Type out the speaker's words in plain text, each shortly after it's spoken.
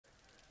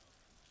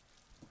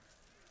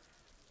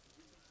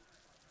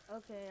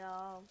Okay,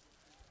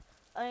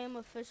 I am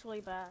officially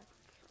back.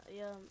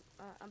 Yeah,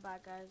 I'm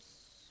back, guys.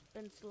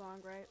 Been too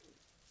long, right?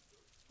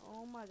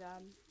 Oh my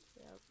god.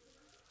 Yep.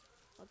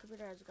 My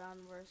computer has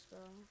gotten worse, bro.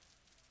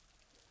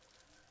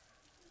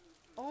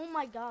 Oh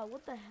my god,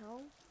 what the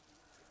hell?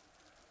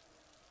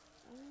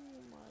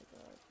 Oh my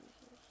god,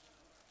 Jesus.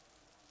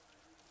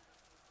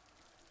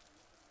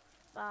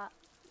 But,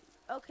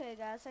 okay,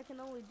 guys, I can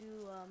only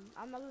do,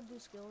 I'm not gonna do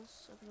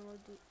skills. I can only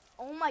do,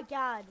 oh my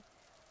god.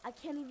 I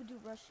can't even do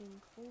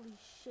rushing. Holy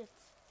shit.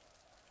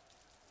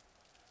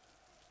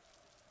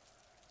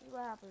 What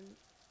happened?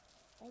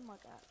 Oh my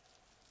god.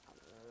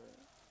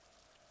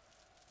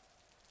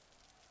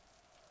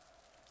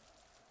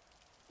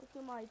 Look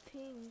at my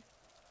ping.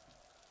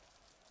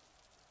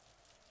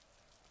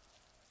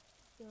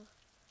 Yeah,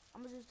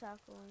 I'm just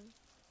tackling.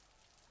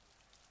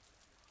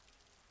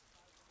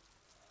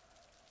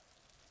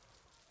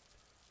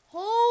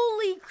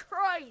 Holy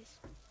Christ!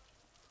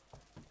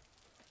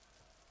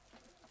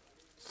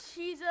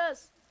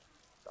 Jesus!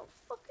 The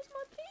fuck is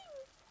my ping?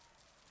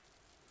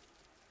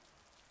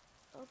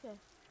 Okay.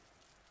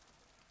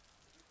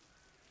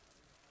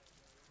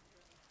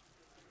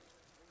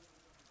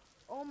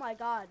 Oh my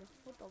god.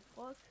 What the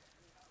fuck?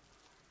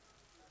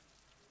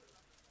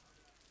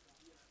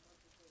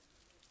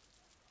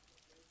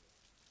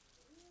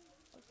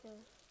 Okay.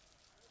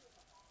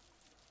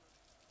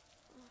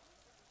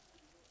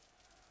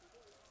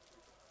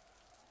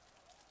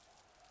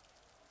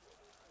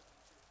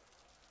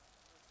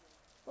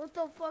 What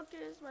the fuck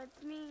is my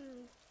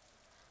ping?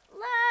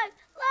 Lag!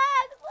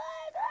 Lag!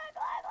 Lag! Lag!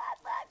 Lag! Lag!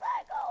 Lag!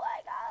 Lag! Oh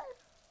my god!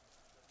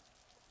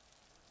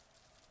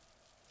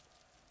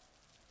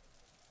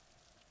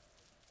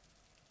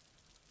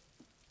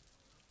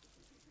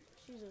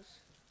 Jesus.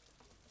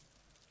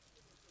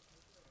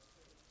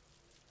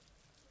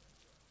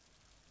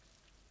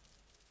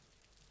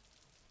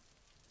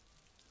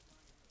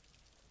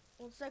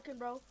 1 second,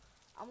 bro.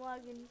 I'm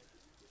lagging.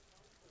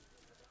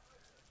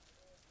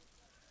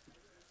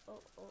 Oh,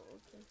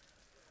 okay.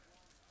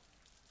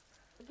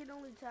 I can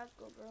only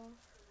tackle, bro.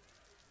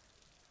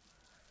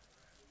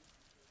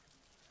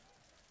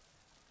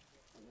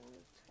 I can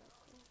only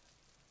tackle.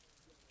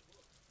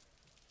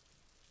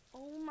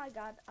 Oh my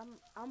god,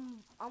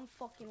 I'm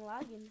fucking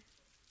lagging.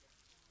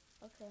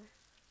 Okay.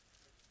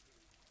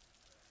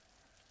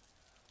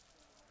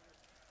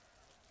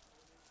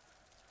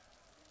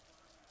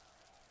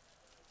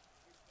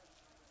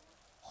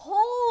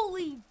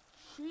 Holy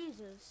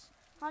Jesus.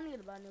 I need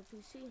to buy a new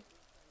PC.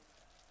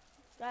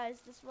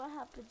 Guys, this is what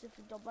happens if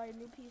you don't buy a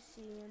new PC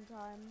in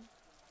time.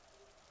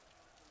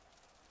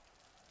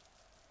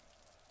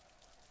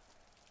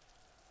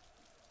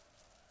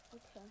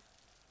 Okay.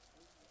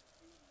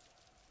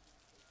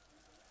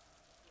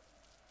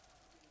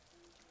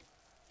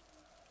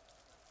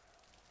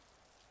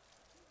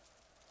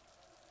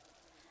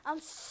 I'm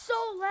so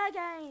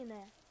lagging.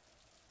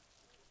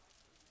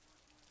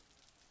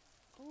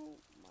 Oh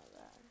my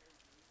god.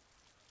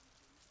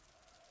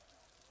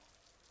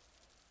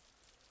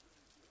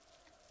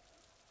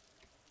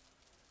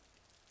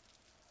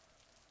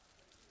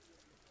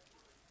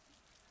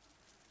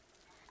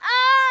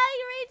 Ah,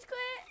 you rage quit.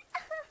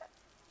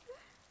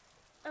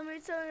 I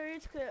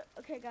rage quit.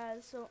 Okay,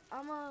 guys. So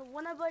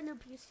when I buy a new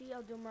PC,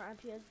 I'll do more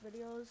MPS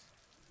videos.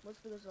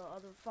 Most because the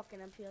other fucking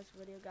MPS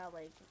video got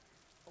like,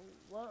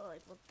 what,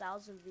 like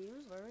 1,000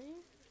 views already?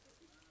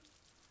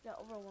 Got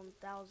over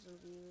 1,000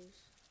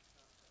 views.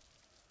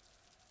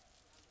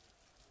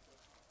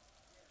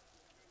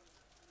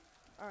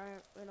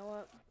 Alright, you know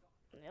what?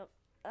 Yep,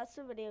 that's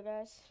the video,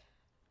 guys.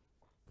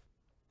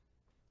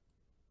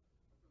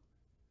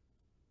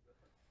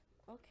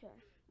 Okay,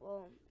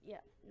 well,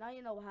 yeah, now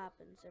you know what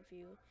happens if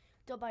you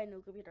don't buy a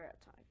new computer at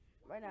a time.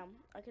 Right now,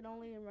 I can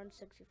only run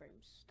 60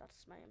 frames.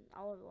 That's my,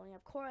 I only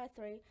have Core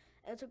i3,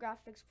 Intel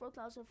Graphics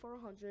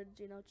 4400,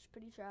 you know, it's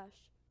pretty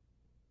trash.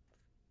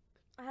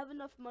 I have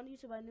enough money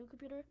to buy a new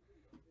computer,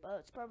 but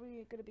it's probably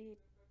it's gonna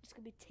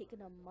be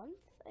taking a month,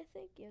 I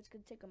think. Yeah, it's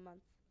gonna take a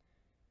month.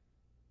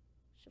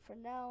 So for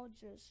now,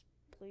 just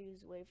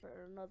please wait for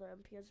another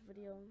MPS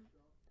video.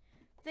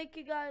 Thank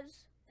you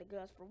guys. Thank you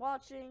guys for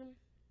watching.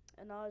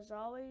 And as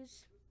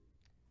always,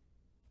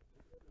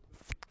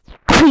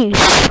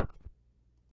 peace.